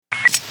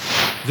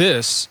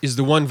This is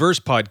the One Verse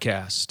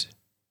Podcast,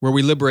 where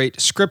we liberate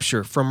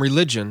Scripture from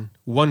religion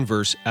one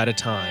verse at a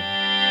time.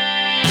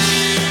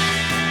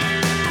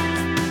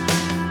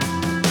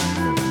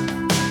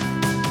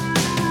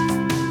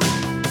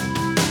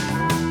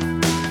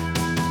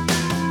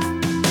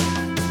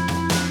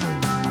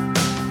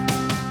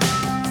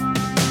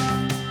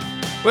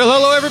 Well,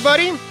 hello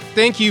everybody.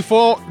 Thank you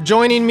for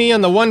joining me on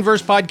the One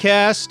Verse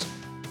Podcast.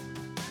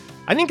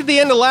 I think at the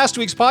end of last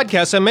week's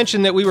podcast, I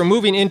mentioned that we were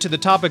moving into the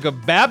topic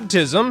of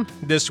baptism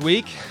this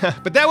week,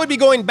 but that would be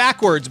going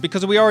backwards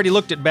because we already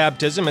looked at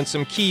baptism and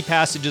some key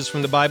passages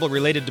from the Bible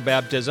related to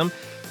baptism.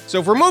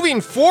 So if we're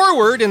moving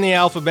forward in the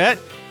alphabet,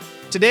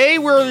 today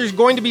we're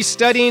going to be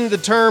studying the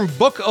term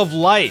Book of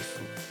Life.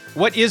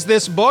 What is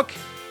this book?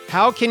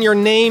 How can your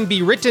name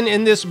be written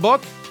in this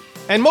book?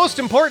 And most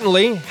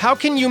importantly, how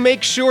can you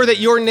make sure that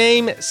your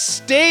name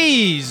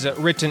stays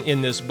written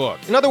in this book?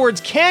 In other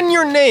words, can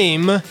your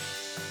name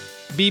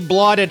be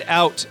blotted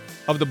out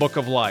of the Book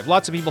of Life?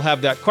 Lots of people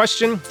have that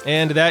question,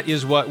 and that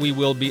is what we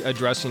will be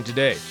addressing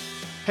today.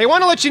 Hey, I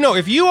want to let you know,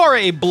 if you are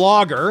a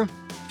blogger,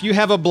 if you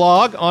have a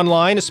blog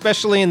online,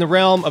 especially in the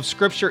realm of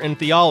Scripture and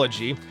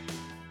theology,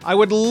 I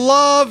would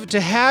love to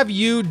have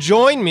you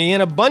join me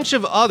and a bunch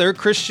of other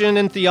Christian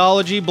and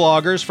theology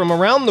bloggers from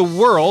around the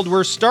world.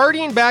 We're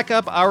starting back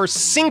up our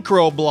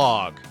Synchro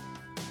blog.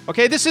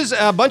 Okay, this is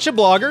a bunch of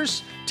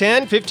bloggers,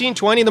 10, 15,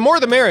 20, the more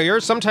the merrier.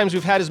 Sometimes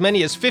we've had as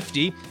many as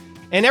 50.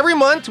 And every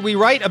month we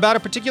write about a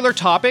particular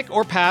topic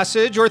or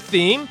passage or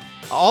theme,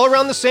 all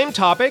around the same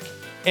topic.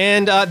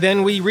 And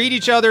then we read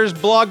each other's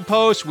blog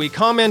posts, we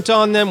comment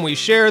on them, we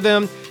share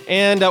them,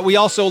 and we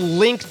also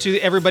link to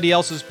everybody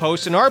else's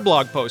posts in our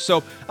blog posts.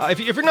 So if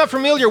you're not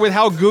familiar with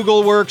how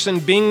Google works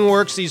and Bing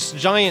works, these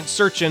giant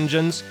search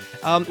engines,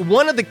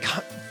 one of the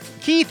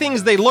key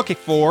things they look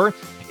for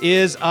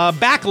is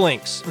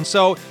backlinks. And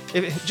so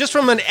just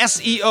from an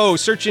SEO,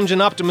 search engine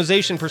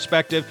optimization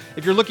perspective,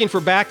 if you're looking for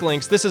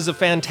backlinks, this is a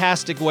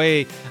fantastic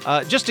way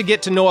just to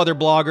get to know other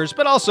bloggers,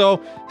 but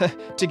also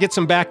to get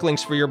some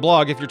backlinks for your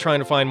blog if you're trying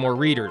to find more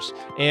readers.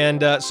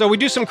 And so we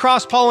do some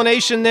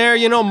cross-pollination there.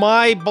 You know,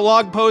 my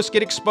blog posts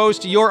get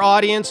exposed to your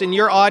audience and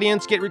your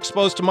audience get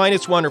exposed to mine.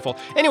 It's wonderful.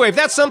 Anyway, if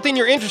that's something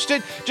you're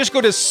interested, just go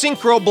to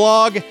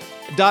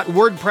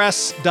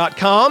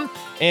syncroblog.wordpress.com.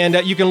 And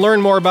you can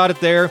learn more about it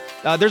there.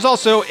 There's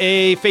also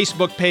a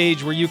Facebook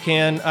page where you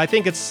can, I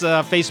think it's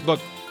Facebook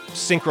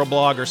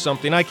Synchroblog or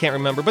something, I can't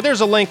remember. But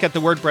there's a link at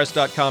the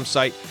WordPress.com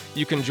site.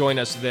 You can join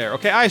us there.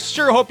 Okay, I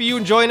sure hope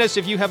you join us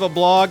if you have a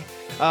blog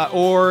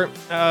or,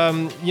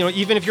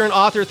 even if you're an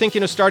author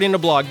thinking of starting a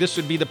blog, this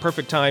would be the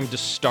perfect time to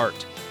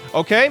start.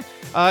 Okay?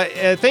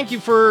 Thank you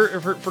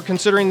for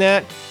considering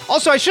that.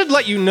 Also, I should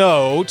let you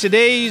know,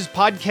 today's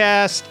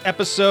podcast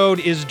episode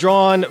is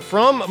drawn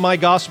from my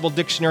Gospel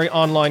Dictionary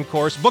online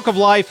course. Book of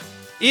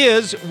Life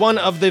is one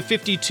of the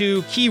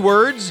 52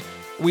 keywords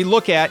we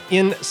look at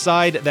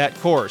inside that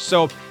course.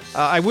 So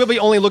I will be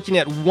only looking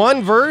at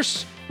one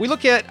verse. We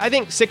look at, I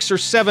think, 6 or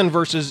 7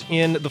 verses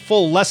in the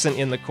full lesson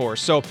in the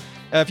course. So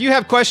if you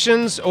have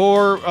questions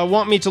or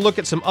want me to look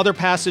at some other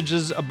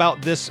passages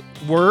about this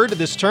word,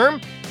 this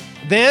term,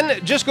 then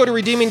just go to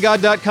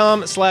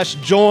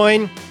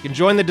redeeminggod.com/join. You can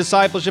join the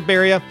discipleship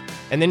area,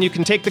 and then you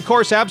can take the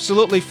course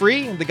absolutely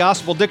free, the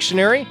Gospel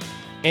Dictionary,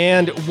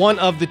 and one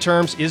of the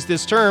terms is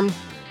this term,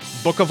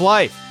 Book of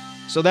Life.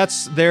 So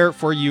that's there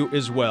for you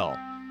as well.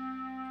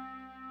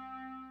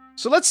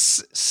 So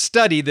let's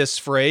study this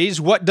phrase.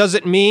 What does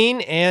it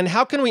mean, and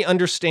how can we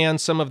understand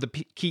some of the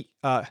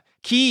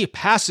key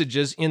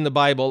passages in the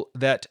Bible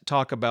that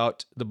talk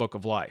about the Book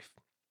of Life?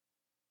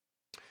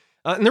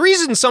 And the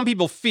reason some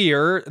people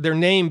fear their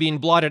name being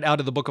blotted out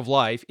of the Book of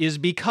Life is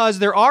because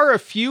there are a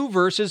few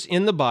verses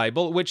in the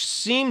Bible which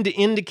seem to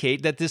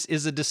indicate that this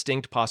is a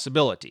distinct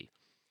possibility.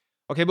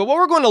 Okay, but what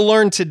we're going to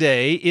learn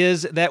today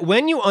is that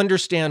when you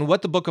understand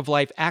what the Book of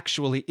Life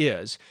actually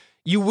is,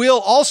 you will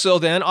also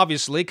then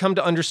obviously come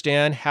to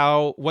understand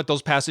what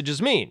those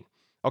passages mean.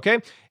 Okay,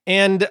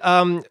 and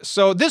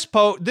so this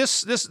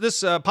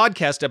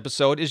podcast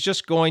episode is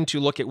just going to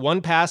look at one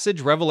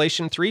passage,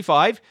 Revelation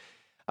 3:5.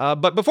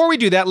 But before we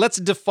do that, let's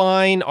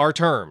define our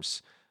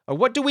terms.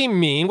 What do we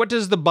mean? What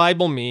does the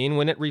Bible mean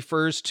when it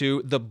refers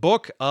to the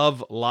Book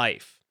of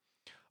Life?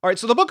 All right,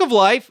 so the Book of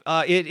Life,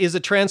 it is a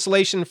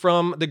translation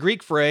from the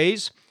Greek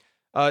phrase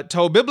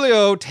to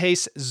biblio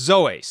tes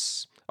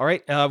zoes, all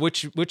right,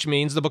 which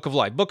means the Book of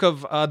Life. Book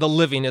of the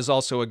Living is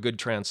also a good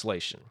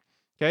translation.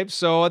 Okay,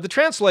 so the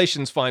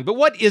translation's fine, but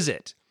what is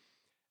it?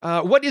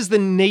 What is the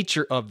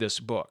nature of this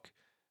book?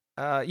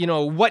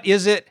 What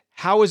is it?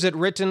 How is it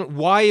written?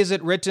 Why is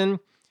it written?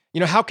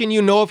 How can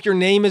you know if your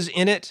name is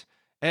in it?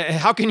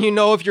 How can you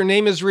know if your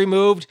name is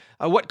removed?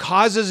 What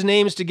causes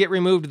names to get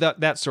removed?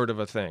 That sort of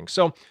a thing.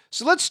 So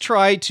let's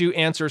try to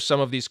answer some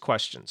of these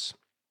questions.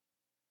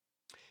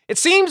 It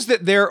seems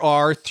that there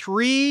are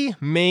 3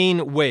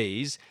 main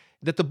ways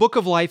that the Book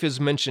of Life is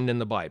mentioned in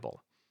the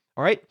Bible.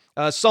 All right?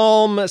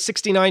 Psalm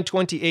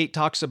 69:28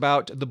 talks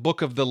about the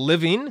Book of the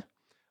Living.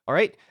 All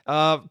right,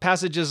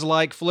 passages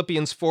like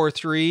Philippians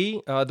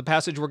 4:3, the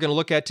passage we're going to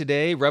look at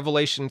today,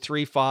 Revelation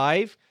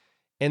 3:5,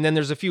 and then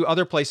there's a few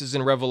other places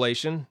in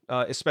Revelation,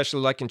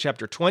 especially like in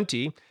chapter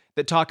 20,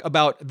 that talk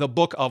about the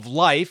book of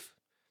life.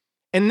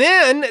 And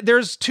then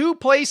there's two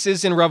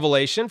places in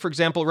Revelation, for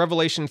example,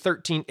 Revelation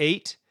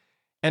 13:8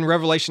 and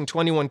Revelation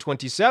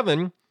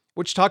 21:27,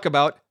 which talk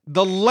about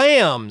the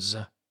Lamb's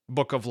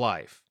book of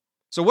life.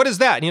 So what is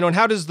that? And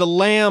how does the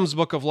Lamb's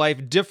book of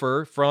life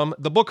differ from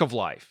the book of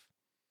life?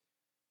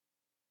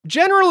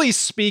 Generally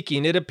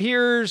speaking, it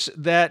appears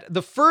that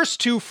the first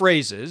two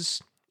phrases,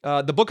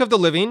 the book of the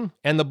living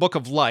and the book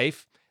of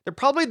life, they're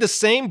probably the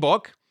same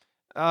book,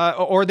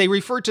 or they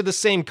refer to the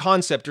same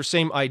concept or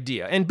same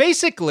idea. And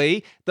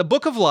basically, the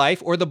book of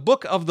life or the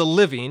book of the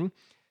living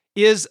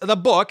is the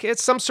book.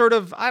 It's some sort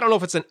of, I don't know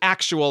if it's an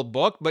actual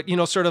book, but,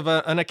 sort of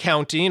an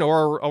accounting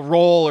or a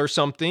roll or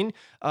something,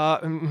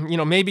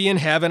 maybe in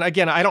heaven.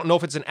 Again, I don't know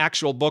if it's an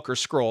actual book or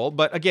scroll,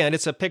 but again,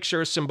 it's a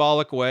picture,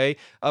 symbolic way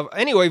of,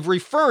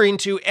 referring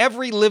to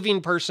every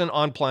living person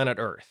on planet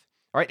Earth.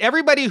 All right,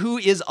 everybody who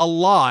is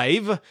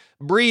alive,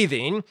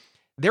 breathing,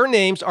 their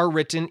names are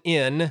written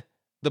in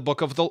the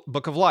book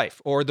of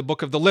life or the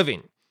book of the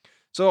living.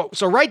 So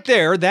right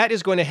there, that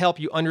is going to help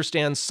you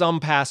understand some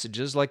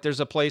passages. Like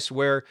there's a place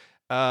where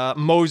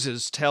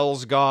Moses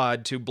tells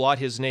God to blot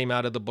his name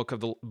out of the book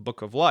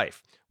of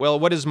life. Well,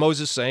 what is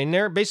Moses saying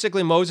there?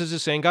 Basically, Moses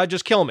is saying, God,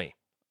 just kill me.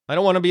 I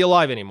don't want to be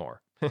alive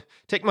anymore.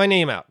 Take my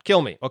name out.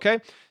 Kill me. Okay.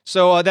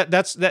 So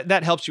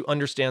that helps you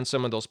understand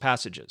some of those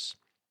passages.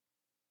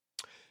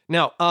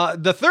 Now,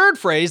 the third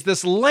phrase,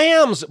 this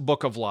Lamb's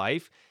book of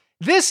life,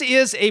 this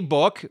is a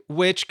book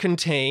which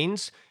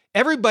contains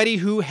everybody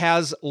who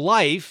has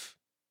life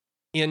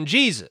in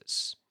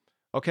Jesus,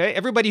 okay?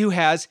 Everybody who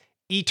has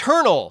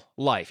eternal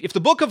life. If the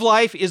book of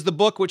life is the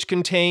book which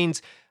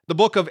contains the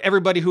book of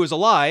everybody who is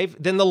alive,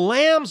 then the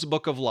Lamb's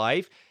book of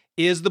life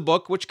is the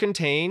book which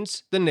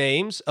contains the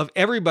names of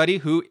everybody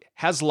who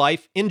has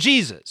life in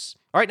Jesus.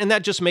 All right, and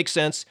that just makes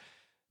sense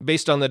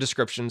based on the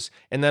descriptions,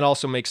 and that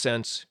also makes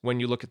sense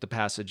when you look at the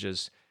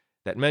passages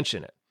that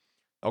mention it.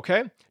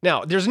 Okay?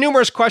 Now, there's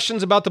numerous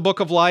questions about the book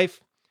of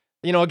life.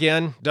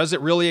 Again, does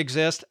it really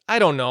exist? I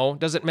don't know.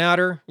 Does it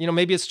matter?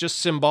 Maybe it's just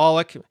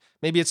symbolic.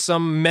 Maybe it's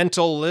some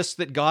mental list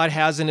that God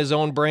has in his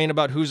own brain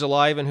about who's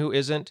alive and who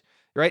isn't,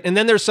 right? And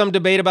then there's some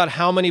debate about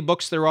how many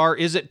books there are.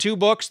 Is it 2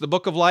 books, the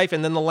book of life,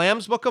 and then the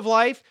Lamb's book of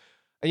life?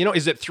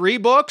 Is it 3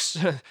 books?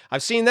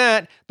 I've seen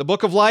that. The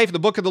book of life, the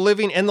book of the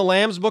living, and the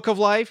Lamb's book of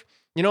life.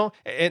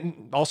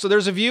 And also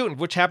there's a view,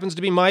 which happens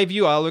to be my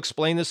view. I'll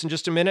explain this in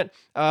just a minute,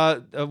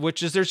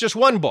 which is there's just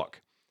one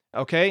book.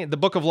 Okay, the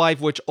book of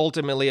life, which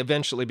ultimately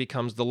eventually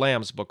becomes the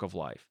Lamb's book of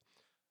life.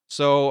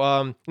 So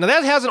now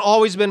that hasn't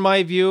always been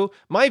my view.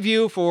 My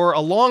view for a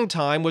long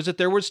time was that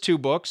there was 2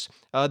 books,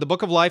 the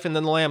book of life and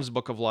then the Lamb's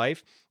book of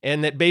life,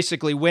 and that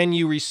basically when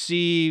you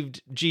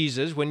received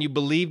Jesus, when you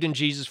believed in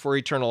Jesus for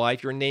eternal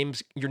life, your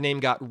name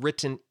got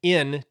written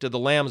into the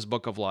Lamb's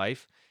book of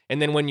life,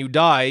 and then when you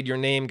died, your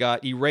name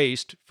got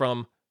erased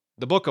from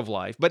the book of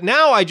life. But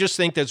now I just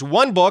think there's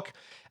one book,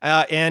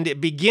 and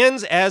it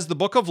begins as the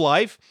book of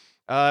life.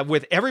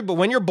 With everybody,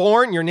 when you're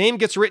born, your name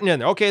gets written in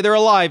there. Okay, they're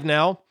alive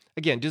now.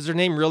 Again, does their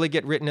name really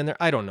get written in there?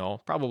 I don't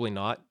know. Probably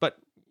not, but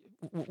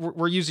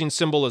we're using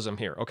symbolism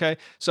here, okay?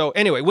 So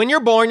anyway, when you're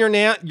born, your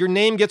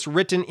name gets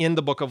written in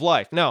the book of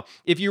life. Now,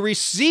 if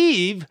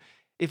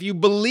you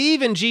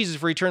believe in Jesus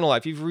for eternal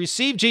life, if you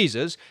receive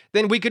Jesus,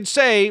 then we could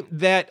say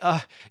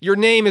that your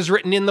name is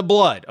written in the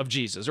blood of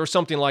Jesus or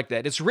something like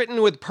that. It's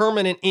written with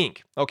permanent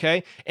ink,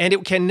 okay? And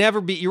it can never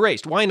be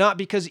erased. Why not?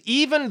 Because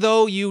even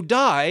though you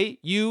die,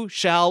 you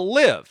shall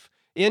live.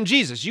 In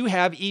Jesus, you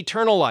have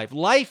eternal life,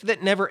 life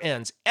that never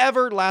ends,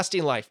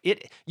 everlasting life.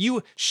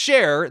 You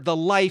share the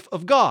life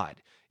of God.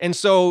 And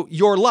so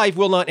your life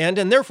will not end,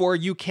 and therefore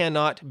you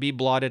cannot be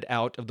blotted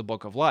out of the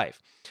book of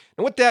life.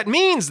 And what that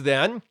means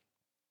then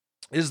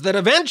is that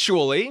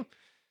eventually,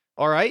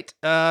 all right,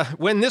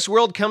 when this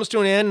world comes to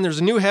an end, and there's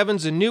a new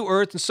heavens and new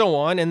earth and so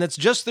on, and that's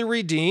just the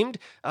redeemed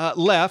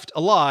left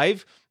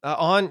alive,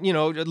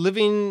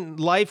 living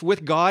life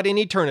with God in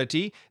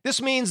eternity.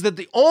 This means that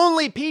the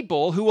only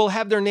people who will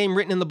have their name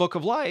written in the book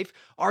of life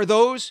are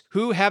those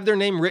who have their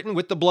name written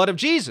with the blood of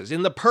Jesus,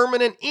 in the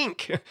permanent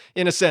ink,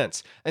 in a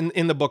sense,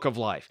 in the book of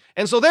life.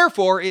 And so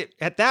therefore,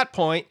 at that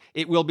point,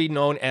 it will be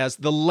known as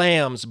the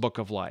Lamb's book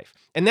of life.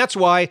 And that's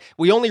why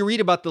we only read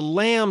about the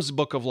Lamb's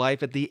book of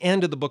life at the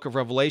end of the book of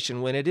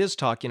Revelation, when it is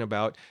talking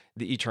about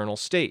the eternal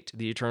state,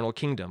 the eternal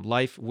kingdom,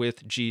 life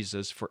with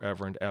Jesus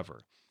forever and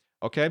ever.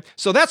 Okay,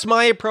 so that's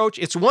my approach.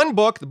 It's one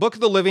book, the book of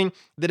the living,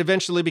 that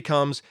eventually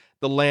becomes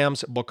the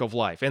Lamb's book of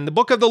life. And the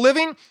book of the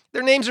living,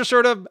 their names are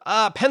sort of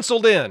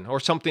penciled in or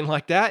something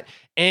like that.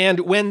 And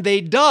when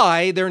they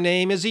die, their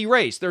name is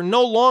erased. They're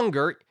no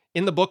longer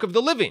in the book of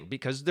the living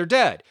because they're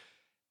dead.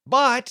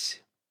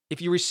 But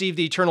if you receive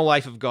the eternal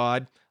life of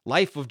God,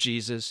 life of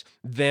Jesus,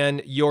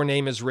 then your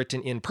name is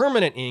written in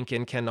permanent ink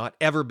and cannot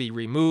ever be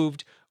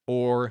removed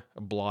or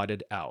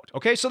blotted out.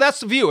 Okay, so that's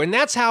the view, and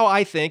that's how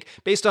I think,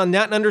 based on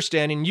that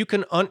understanding, you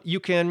can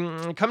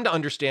come to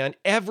understand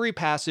every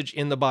passage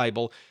in the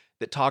Bible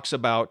that talks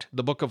about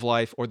the book of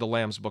life or the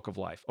Lamb's book of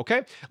life.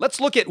 Okay, let's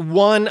look at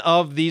one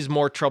of these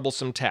more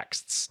troublesome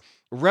texts,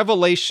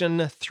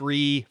 Revelation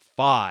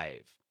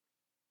 3:5.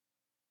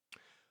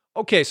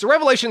 Okay, so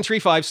Revelation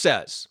 3:5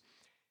 says,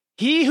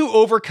 "He who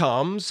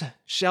overcomes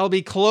shall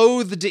be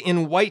clothed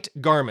in white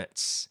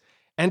garments,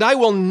 and I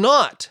will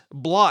not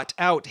blot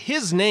out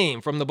his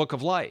name from the book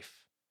of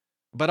life,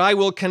 but I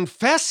will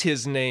confess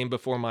his name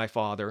before my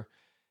Father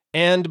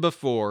and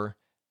before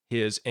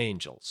his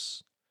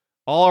angels."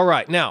 All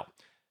right, now,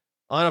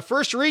 on a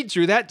first read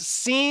through, that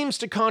seems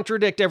to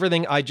contradict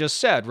everything I just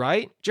said,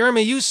 right?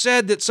 Jeremy, you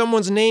said that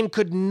someone's name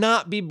could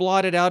not be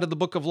blotted out of the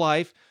book of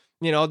life.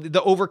 You know,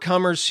 the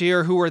overcomers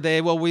here, who are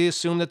they? Well, we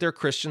assume that they're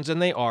Christians,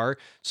 and they are.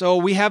 So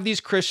we have these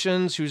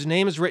Christians whose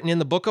name is written in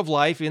the book of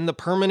life, in the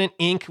permanent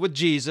ink with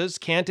Jesus,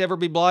 can't ever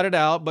be blotted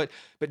out. But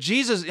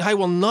Jesus, I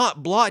will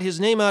not blot his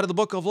name out of the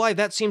book of life.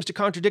 That seems to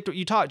contradict what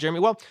you taught, Jeremy.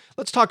 Well,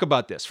 let's talk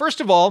about this. First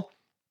of all,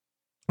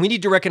 we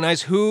need to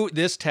recognize who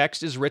this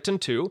text is written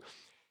to.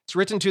 It's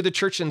written to the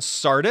church in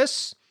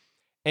Sardis.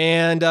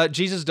 And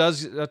Jesus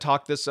does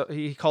talk this,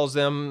 he calls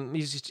them,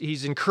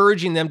 he's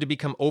encouraging them to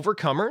become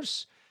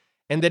overcomers,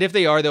 and that if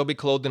they are, they'll be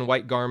clothed in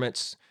white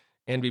garments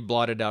and be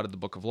blotted out of the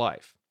book of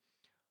life.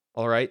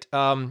 All right.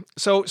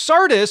 So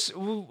Sardis,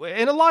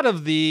 and a lot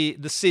of the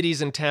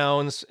cities and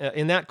towns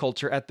in that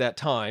culture at that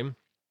time,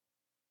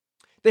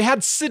 they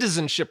had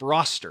citizenship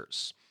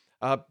rosters,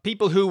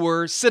 people who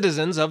were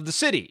citizens of the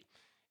city.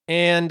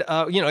 And,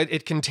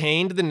 it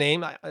contained the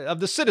name of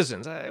the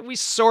citizens. We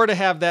sort of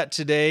have that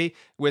today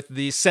with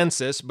the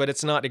census, but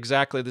it's not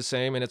exactly the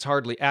same, and it's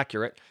hardly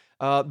accurate.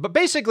 But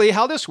basically,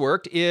 how this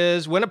worked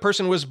is when a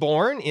person was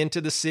born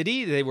into the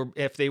city,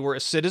 if they were a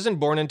citizen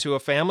born into a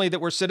family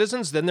that were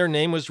citizens, then their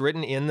name was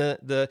written in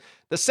the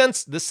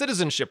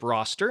citizenship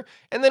roster.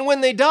 And then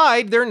when they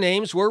died, their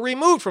names were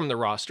removed from the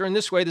roster. And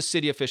this way, the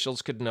city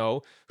officials could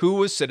know who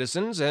was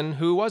citizens and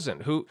who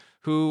wasn't, who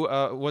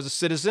was a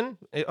citizen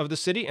of the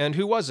city and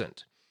who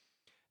wasn't.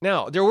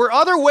 Now, there were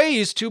other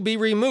ways to be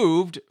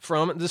removed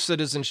from the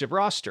citizenship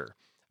roster.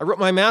 I wrote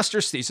my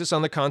master's thesis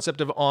on the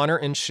concept of honor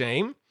and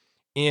shame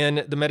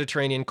in the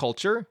Mediterranean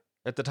culture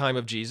at the time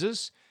of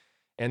Jesus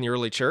and the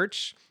early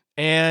church.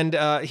 And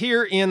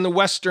here in the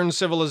Western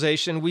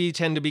civilization, we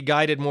tend to be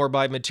guided more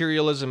by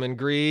materialism and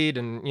greed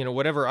and,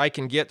 whatever I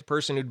can get, the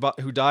person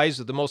who dies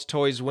with the most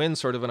toys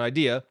wins sort of an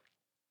idea.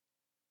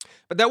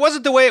 But that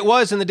wasn't the way it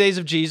was in the days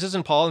of Jesus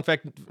and Paul. In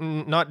fact,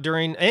 not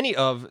during any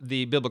of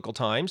the biblical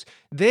times.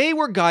 They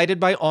were guided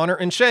by honor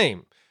and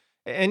shame.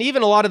 And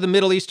even a lot of the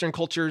Middle Eastern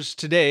cultures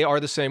today are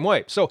the same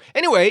way. So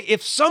anyway,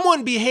 if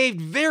someone behaved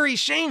very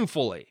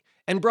shamefully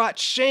and brought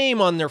shame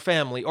on their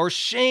family or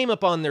shame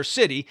upon their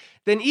city,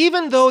 then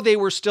even though they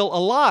were still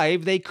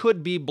alive, they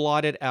could be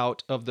blotted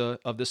out of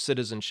the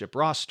citizenship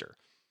roster.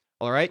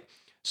 All right?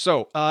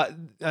 So,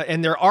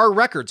 and there are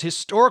records,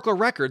 historical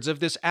records of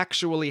this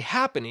actually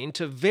happening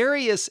to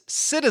various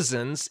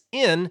citizens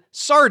in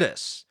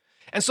Sardis.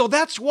 And so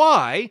that's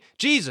why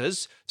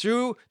Jesus,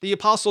 through the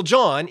Apostle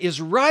John,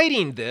 is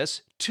writing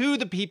this to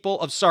the people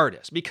of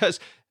Sardis, because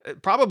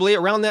probably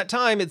around that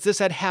time, this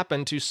had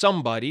happened to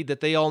somebody that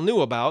they all knew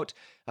about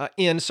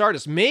in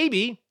Sardis.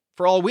 Maybe,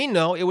 for all we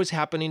know, it was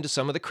happening to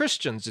some of the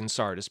Christians in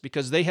Sardis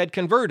because they had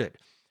converted.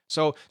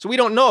 So we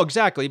don't know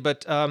exactly,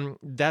 but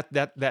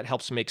that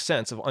helps make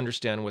sense of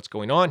understanding what's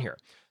going on here.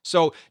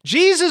 So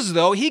Jesus,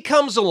 though, he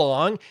comes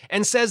along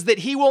and says that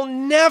he will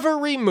never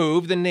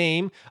remove the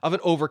name of an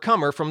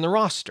overcomer from the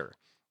roster.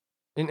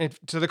 And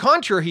to the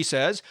contrary, he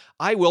says,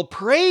 I will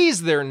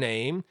praise their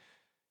name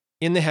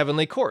in the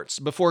heavenly courts,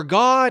 before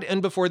God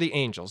and before the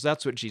angels.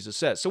 That's what Jesus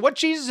says. So what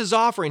Jesus is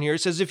offering here, he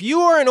says, if you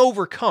are an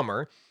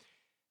overcomer,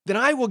 then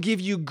I will give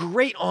you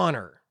great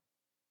honor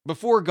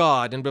before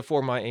God and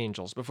before my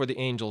angels, before the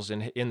angels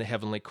in the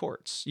heavenly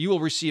courts. You will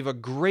receive a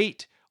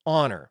great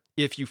honor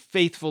if you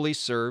faithfully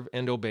serve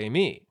and obey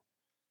me.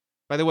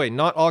 By the way,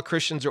 not all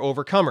Christians are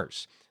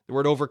overcomers. The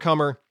word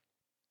overcomer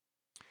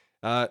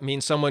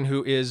means someone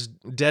who is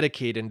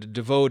dedicated and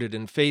devoted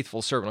and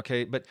faithful servant,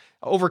 okay? But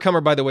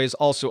overcomer, by the way, is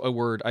also a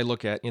word I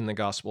look at in the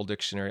Gospel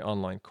Dictionary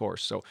online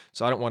course. So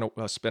I don't want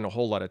to spend a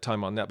whole lot of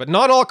time on that. But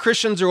not all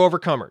Christians are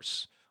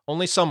overcomers.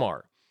 Only some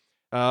are.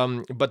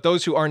 But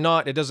those who are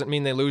not, it doesn't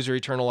mean they lose their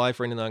eternal life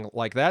or anything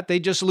like that. They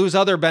just lose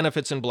other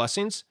benefits and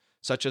blessings,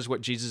 such as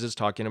what Jesus is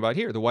talking about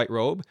here, the white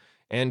robe,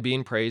 and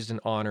being praised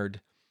and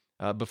honored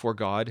before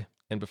God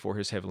and before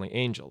his heavenly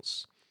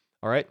angels.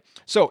 All right?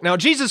 So now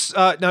Jesus,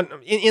 now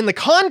in the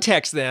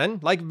context then,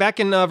 like back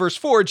in verse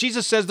 4,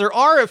 Jesus says there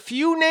are a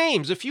few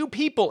names, a few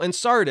people in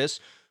Sardis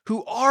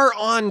who are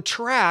on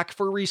track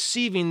for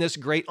receiving this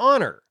great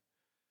honor.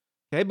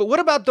 Okay, but what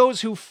about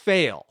those who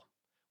fail?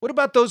 What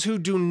about those who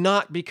do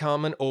not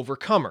become an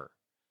overcomer?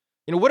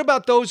 What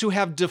about those who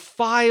have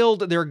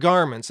defiled their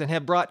garments and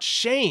have brought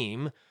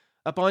shame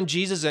upon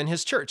Jesus and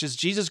his church? Is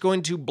Jesus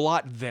going to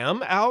blot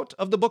them out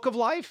of the book of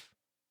life?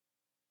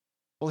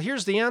 Well,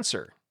 here's the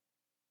answer.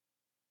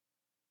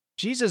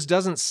 Jesus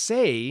doesn't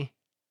say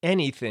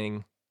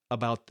anything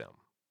about them.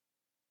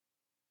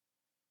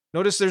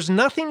 Notice there's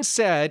nothing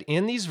said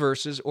in these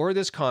verses or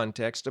this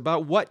context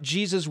about what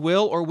Jesus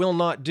will or will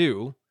not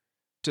do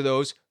to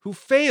those who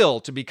fail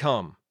to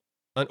become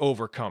an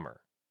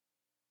overcomer.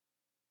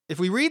 If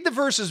we read the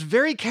verses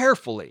very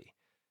carefully,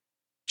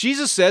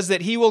 Jesus says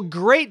that he will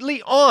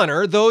greatly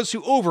honor those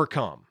who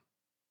overcome.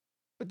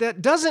 But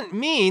that doesn't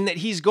mean that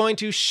he's going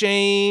to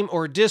shame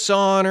or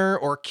dishonor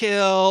or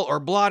kill or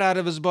blot out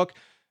of his book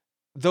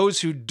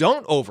those who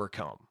don't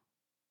overcome.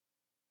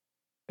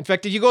 In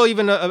fact, if you go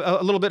even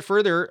a little bit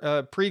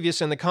further,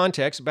 previous in the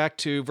context, back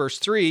to verse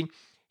 3,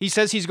 he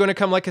says he's going to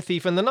come like a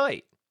thief in the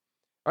night.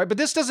 All right, but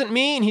this doesn't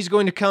mean he's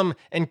going to come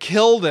and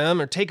kill them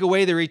or take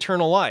away their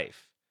eternal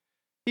life.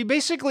 He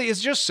basically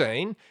is just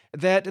saying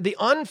that the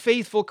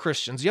unfaithful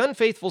Christians, the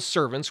unfaithful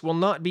servants, will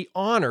not be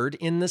honored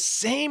in the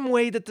same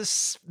way that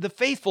the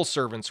faithful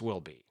servants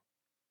will be.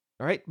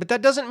 All right, but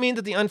that doesn't mean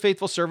that the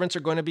unfaithful servants are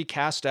going to be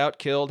cast out,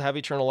 killed, have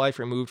eternal life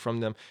removed from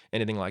them,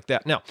 anything like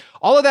that. Now,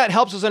 all of that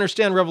helps us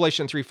understand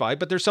Revelation 3:5,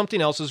 but there's something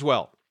else as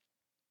well.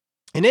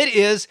 And it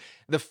is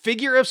the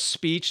figure of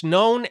speech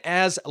known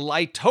as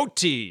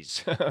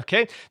litotes.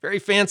 Okay, very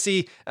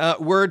fancy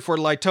word for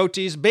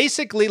litotes.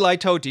 Basically,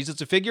 litotes,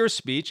 it's a figure of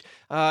speech.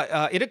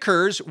 It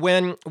occurs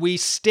when we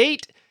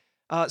state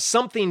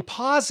something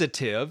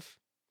positive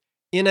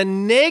in a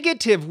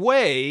negative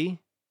way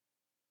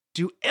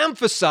to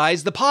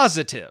emphasize the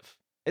positive.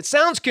 It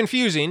sounds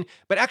confusing,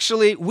 but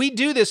actually we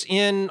do this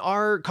in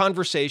our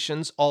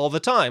conversations all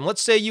the time.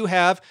 Let's say you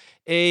have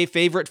a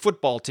favorite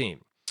football team,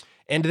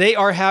 and they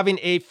are having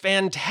a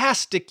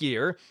fantastic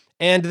year,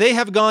 and they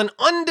have gone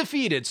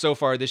undefeated so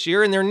far this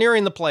year, and they're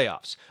nearing the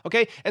playoffs,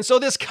 okay? And so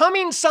this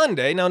coming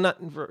Sunday, now not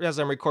as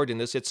I'm recording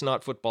this, it's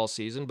not football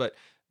season,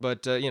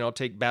 but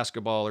take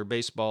basketball or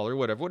baseball or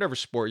whatever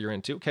sport you're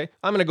into, okay?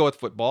 I'm going to go with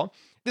football.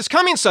 This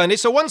coming Sunday,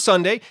 so one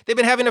Sunday, they've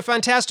been having a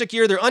fantastic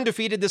year, they're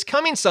undefeated. This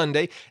coming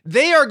Sunday,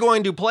 they are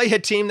going to play a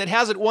team that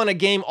hasn't won a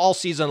game all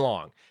season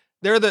long.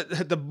 They're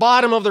the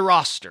bottom of the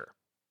roster,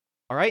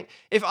 all right?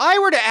 If I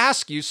were to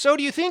ask you, so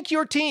do you think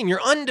your team, your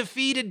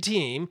undefeated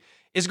team,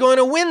 is going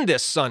to win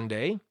this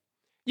Sunday?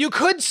 You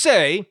could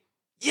say,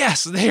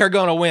 yes, they are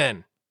going to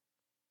win.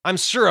 I'm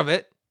sure of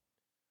it.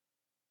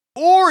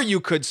 Or you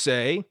could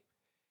say,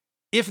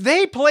 if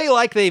they play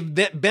like they've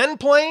been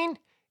playing,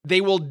 they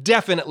will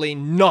definitely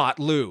not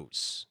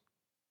lose.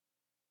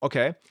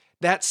 Okay?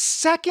 That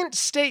second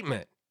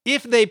statement,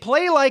 if they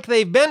play like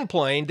they've been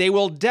playing, they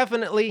will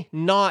definitely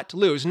not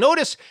lose.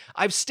 Notice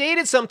I've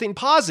stated something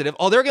positive.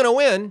 Oh, they're going to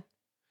win.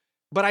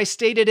 But I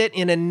stated it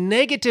in a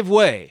negative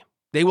way.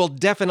 They will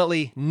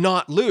definitely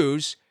not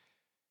lose,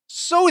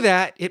 so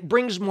that it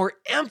brings more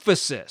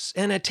emphasis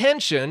and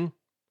attention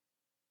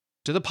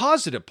to the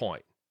positive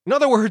point. In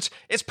other words,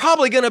 it's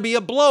probably going to be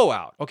a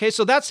blowout. Okay,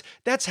 so that's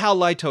how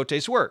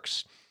litotes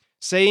works.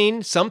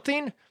 Saying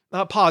something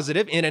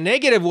positive in a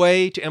negative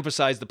way to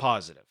emphasize the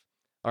positive.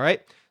 All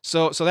right,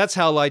 so that's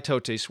how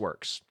litotes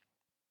works.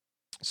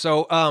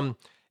 So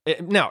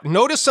now,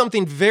 notice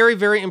something very,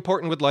 very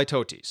important with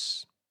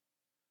litotes.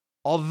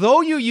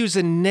 Although you use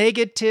a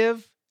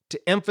negative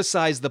to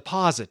emphasize the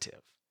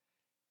positive,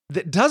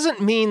 that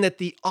doesn't mean that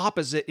the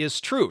opposite is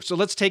true. So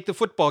let's take the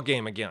football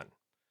game again.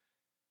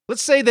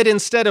 Let's say that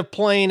instead of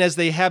playing as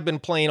they have been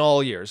playing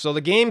all year, so the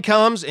game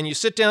comes and you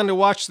sit down to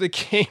watch the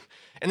game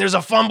and there's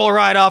a fumble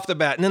right off the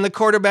bat, and then the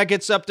quarterback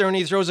gets up there and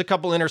he throws a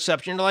couple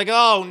interceptions. You're like,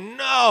 oh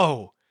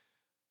no,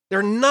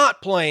 they're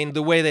not playing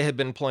the way they had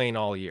been playing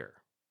all year.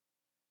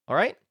 All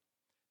right?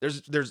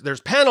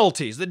 There's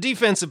penalties, the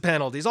defensive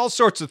penalties, all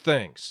sorts of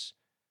things.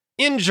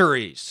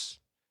 Injuries.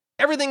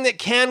 Everything that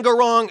can go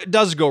wrong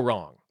does go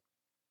wrong.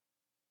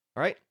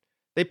 All right?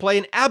 They play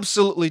an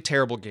absolutely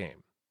terrible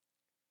game.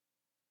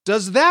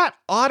 Does that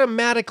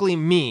automatically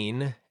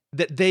mean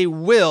that they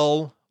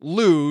will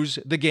lose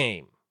the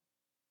game?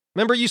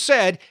 Remember, you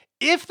said,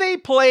 if they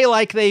play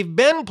like they've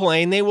been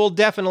playing, they will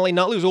definitely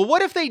not lose. Well,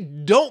 what if they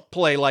don't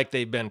play like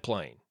they've been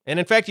playing? And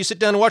in fact, you sit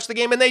down and watch the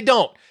game and they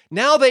don't.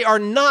 Now they are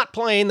not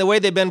playing the way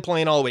they've been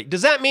playing all week.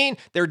 Does that mean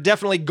they're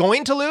definitely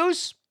going to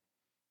lose?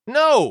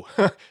 No,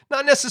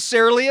 not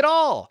necessarily at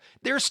all.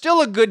 They're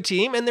still a good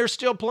team, and they're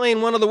still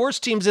playing one of the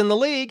worst teams in the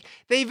league.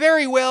 They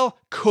very well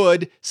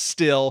could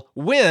still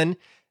win.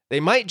 They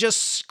might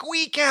just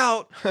squeak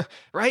out,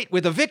 right,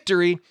 with a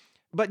victory.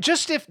 But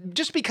just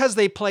because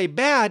they play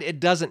bad, it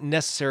doesn't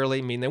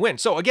necessarily mean they win.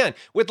 So again,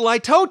 with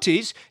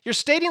litotes, you're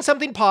stating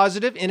something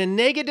positive in a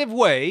negative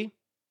way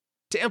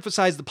to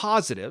emphasize the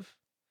positive.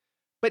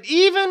 But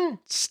even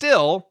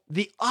still,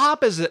 the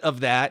opposite of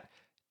that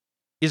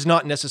is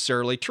not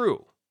necessarily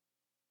true.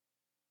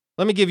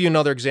 Let me give you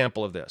another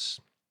example of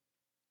this.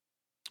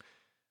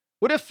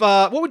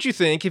 What would you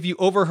think if you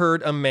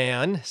overheard a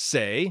man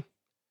say,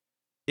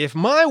 "If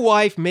my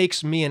wife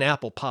makes me an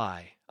apple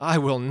pie, I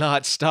will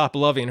not stop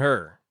loving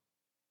her"?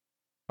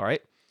 All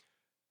right.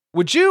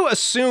 Would you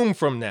assume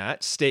from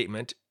that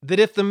statement that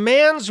if the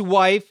man's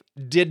wife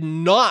did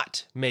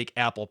not make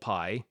apple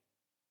pie,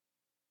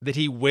 that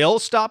he will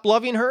stop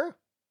loving her?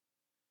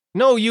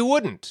 No, you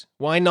wouldn't.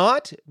 Why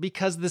not?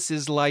 Because this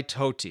is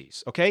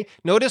litotes, okay?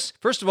 Notice,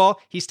 first of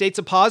all, he states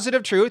a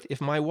positive truth. If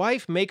my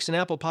wife makes an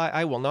apple pie,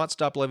 I will not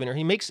stop loving her.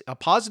 He makes a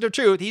positive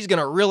truth. He's going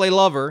to really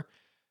love her.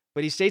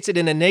 But he states it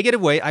in a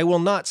negative way. I will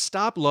not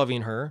stop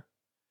loving her.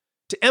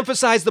 To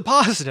emphasize the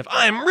positive,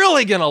 I'm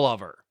really going to love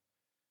her.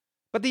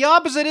 But the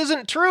opposite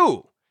isn't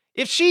true.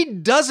 If she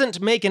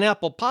doesn't make an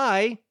apple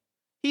pie,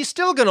 he's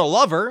still going to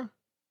love her,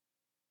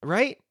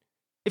 right?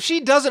 If she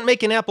doesn't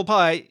make an apple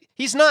pie,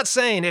 he's not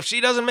saying, if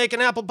she doesn't make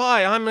an apple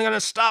pie, I'm going to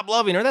stop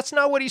loving her. That's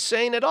not what he's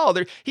saying at all.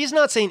 He's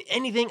not saying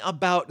anything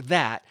about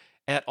that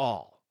at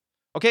all.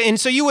 Okay, and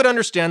so you would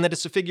understand that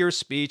it's a figure of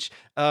speech.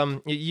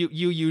 You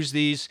use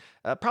these.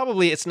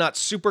 Probably it's not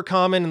super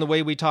common in the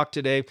way we talk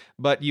today,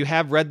 but you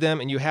have read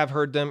them and you have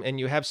heard them and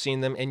you have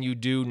seen them and you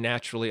do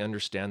naturally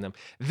understand them.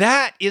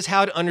 That is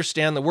how to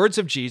understand the words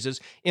of Jesus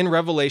in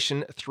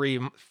Revelation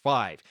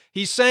 3:5.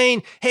 He's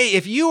saying, hey,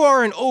 if you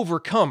are an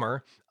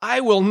overcomer,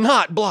 I will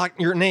not blot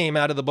your name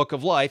out of the book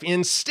of life.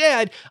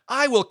 Instead,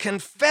 I will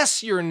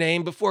confess your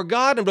name before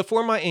God and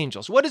before my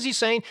angels. What is he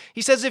saying?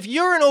 He says, if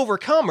you're an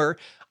overcomer,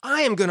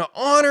 I am going to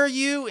honor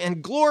you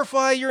and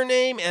glorify your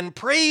name and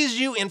praise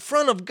you in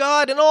front of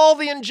God and all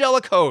the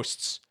angelic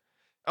hosts.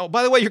 Oh,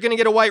 by the way, you're going to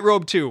get a white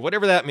robe too,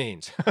 whatever that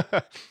means.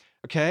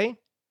 Okay?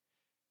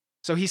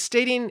 So he's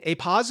stating a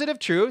positive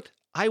truth.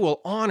 I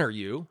will honor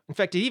you. In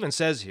fact, he even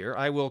says here,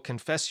 I will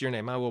confess your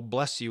name. I will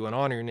bless you and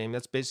honor your name.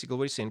 That's basically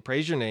what he's saying.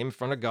 Praise your name in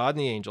front of God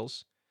and the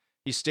angels.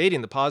 He's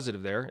stating the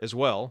positive there as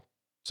well,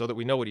 so that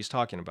we know what he's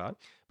talking about.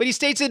 But he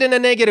states it in a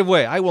negative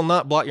way. I will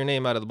not blot your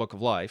name out of the book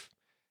of life,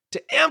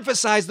 to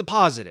emphasize the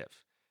positive.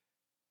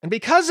 And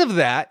because of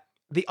that,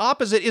 the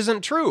opposite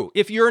isn't true.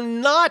 If you're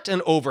not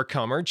an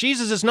overcomer,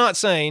 Jesus is not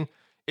saying,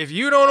 if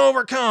you don't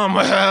overcome,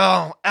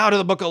 well, out of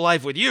the book of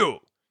life with you.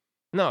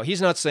 No,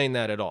 he's not saying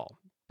that at all,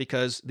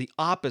 because the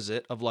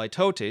opposite of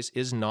litotes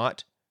is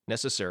not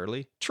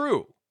necessarily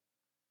true.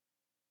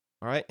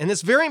 All right? And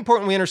it's very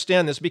important we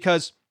understand this,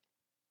 because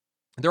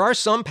there are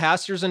some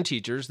pastors and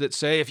teachers that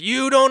say, if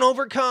you don't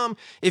overcome,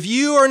 if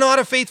you are not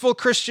a faithful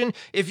Christian,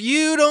 if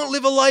you don't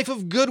live a life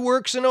of good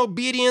works and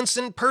obedience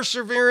and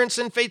perseverance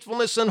and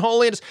faithfulness and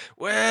holiness,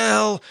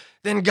 well,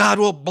 then God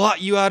will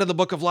blot you out of the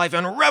book of life.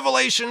 And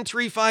Revelation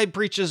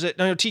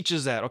 3:5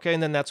 teaches that, okay?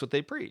 And then that's what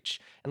they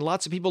preach. And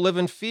lots of people live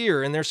in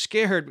fear and they're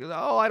scared.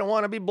 Oh, I don't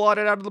want to be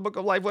blotted out of the book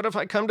of life. What if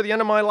I come to the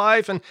end of my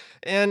life and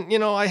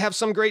I have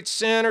some great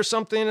sin or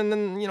something, and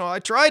then, I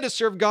try to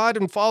serve God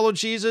and follow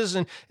Jesus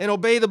and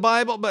obey the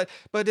Bible, but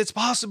it's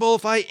possible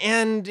if I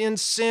end in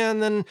sin,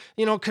 then,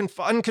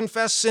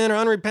 unconfessed sin or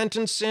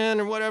unrepentant sin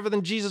or whatever,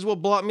 then Jesus will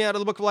blot me out of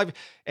the book of life.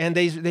 And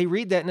they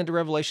read that into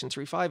Revelation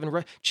 3:5,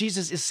 and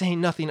Jesus is saying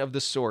nothing of the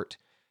sort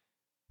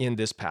in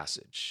this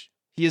passage.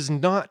 He is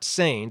not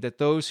saying that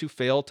those who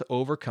fail to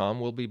overcome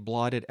will be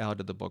blotted out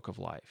of the book of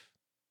life.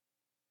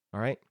 All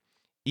right?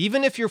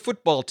 Even if your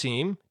football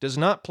team does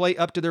not play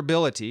up to their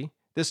ability,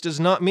 this does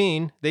not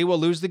mean they will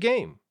lose the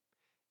game.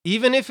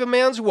 Even if a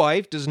man's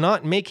wife does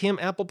not make him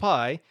apple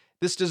pie,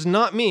 this does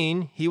not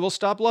mean he will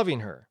stop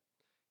loving her.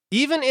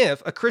 Even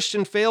if a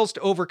Christian fails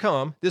to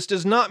overcome, this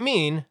does not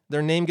mean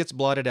their name gets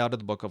blotted out of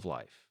the book of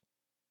life.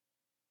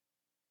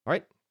 All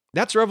right?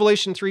 That's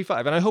Revelation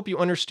 3:5, and I hope you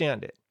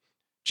understand it.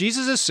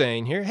 Jesus is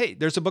saying here, hey,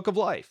 there's a book of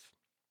life.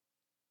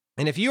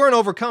 And if you are an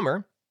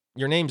overcomer,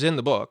 your name's in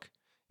the book.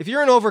 If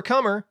you're an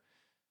overcomer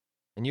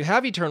and you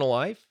have eternal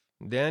life,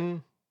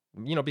 then,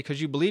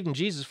 because you believed in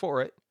Jesus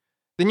for it,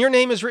 then your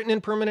name is written in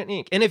permanent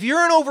ink. And if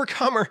you're an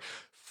overcomer,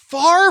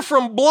 far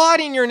from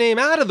blotting your name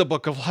out of the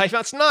book of life,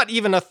 that's not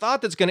even a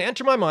thought that's going to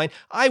enter my mind.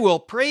 I will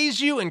praise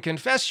you and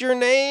confess your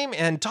name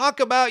and talk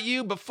about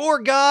you before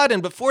God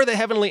and before the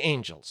heavenly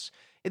angels.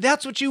 If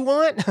that's what you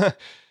want,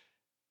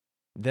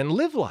 then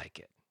live like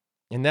it.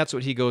 And that's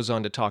what he goes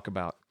on to talk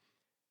about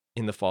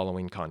in the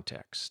following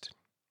context.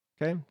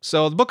 Okay?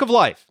 So the book of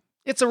life,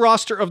 it's a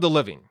roster of the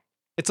living.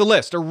 It's a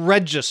list, a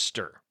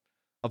register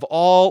of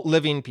all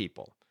living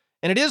people.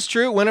 And it is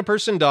true, when a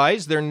person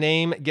dies, their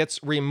name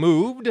gets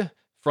removed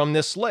from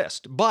this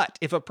list. But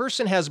if a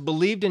person has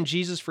believed in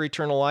Jesus for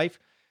eternal life,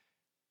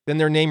 then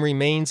their name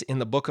remains in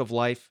the book of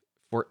life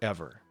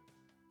forever.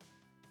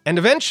 And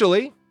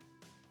eventually,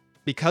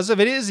 because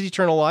of it is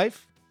eternal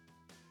life,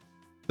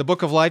 the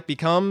book of life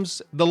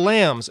becomes the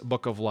Lamb's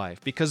book of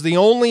life, because the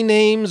only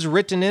names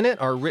written in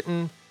it are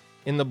written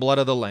in the blood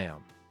of the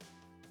Lamb.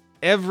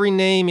 Every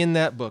name in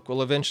that book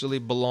will eventually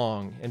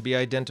belong and be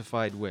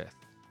identified with,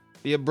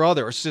 be a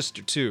brother or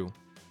sister to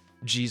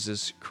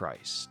Jesus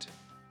Christ.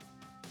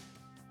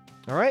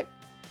 All right?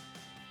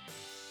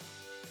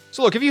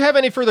 So look, if you have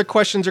any further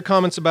questions or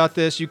comments about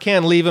this, you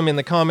can leave them in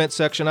the comment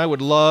section. I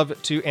would love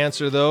to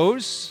answer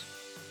those.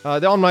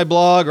 They're on my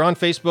blog or on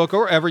Facebook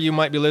or wherever you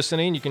might be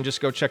listening. You can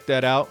just go check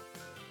that out.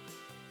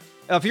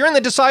 If you're in the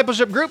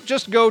discipleship group,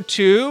 just go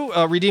to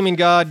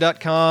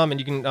redeeminggod.com and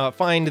you can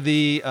find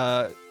the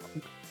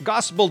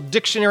Gospel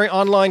Dictionary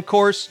online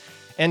course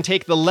and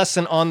take the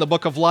lesson on the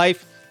book of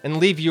life and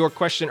leave your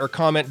question or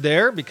comment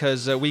there,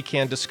 because we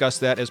can discuss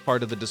that as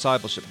part of the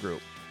discipleship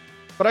group.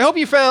 But I hope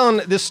you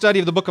found this study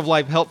of the Book of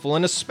Life helpful,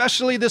 and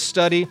especially this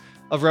study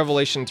of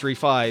Revelation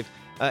 3:5,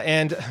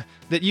 and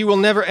that you will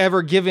never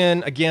ever give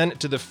in again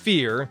to the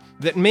fear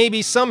that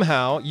maybe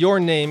somehow your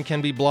name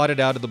can be blotted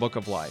out of the Book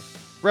of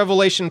Life.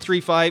 Revelation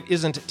 3:5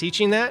 isn't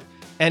teaching that,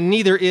 and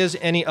neither is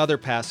any other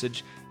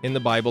passage in the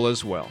Bible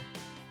as well.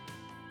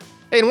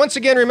 Hey, and once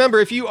again, remember,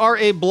 if you are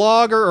a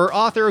blogger or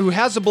author who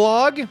has a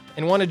blog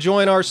and want to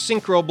join our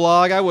Synchro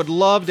blog, I would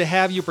love to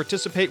have you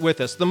participate with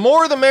us. The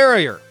more the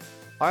merrier.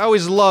 I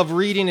always love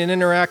reading and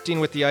interacting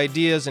with the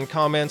ideas and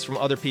comments from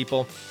other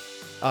people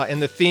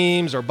and the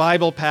themes or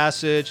Bible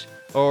passage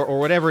or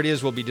whatever it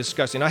is we'll be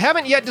discussing. I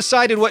haven't yet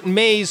decided what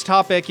May's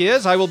topic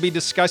is. I will be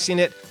discussing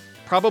it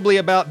probably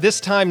about this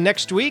time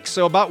next week,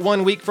 so about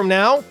 1 week from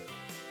now.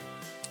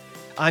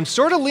 I'm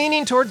sort of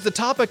leaning towards the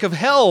topic of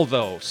hell,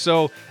 though,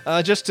 so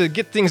just to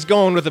get things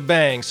going with a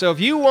bang. So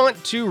if you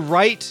want to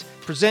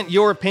present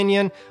your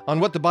opinion on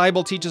what the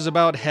Bible teaches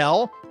about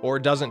hell or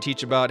doesn't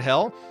teach about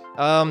hell,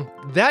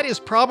 that is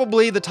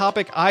probably the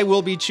topic I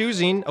will be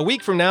choosing a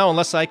week from now,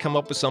 unless I come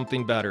up with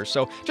something better.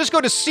 So just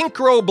go to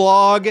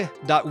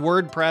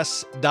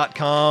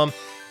syncroblog.wordpress.com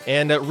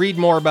and read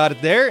more about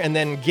it there, and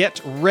then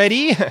get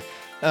ready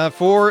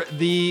for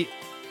the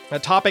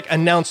topic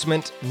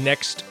announcement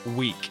next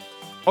week.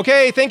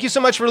 Okay, thank you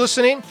so much for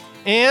listening,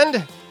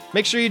 and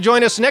make sure you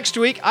join us next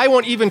week. I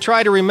won't even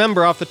try to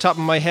remember off the top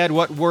of my head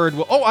what word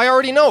I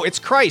already know. It's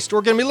Christ.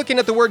 We're going to be looking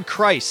at the word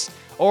Christ,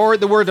 or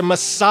the word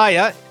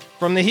Messiah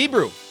from the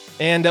Hebrew,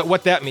 and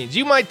what that means.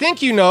 You might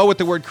think you know what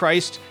the word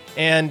Christ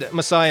and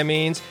Messiah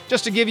means.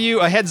 Just to give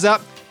you a heads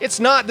up, it's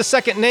not the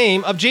second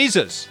name of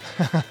Jesus.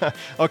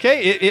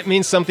 Okay? It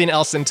means something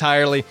else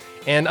entirely,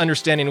 and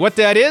understanding what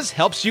that is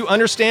helps you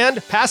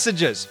understand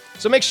passages.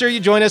 So make sure you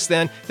join us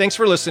then. Thanks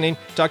for listening.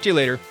 Talk to you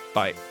later.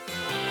 Bye.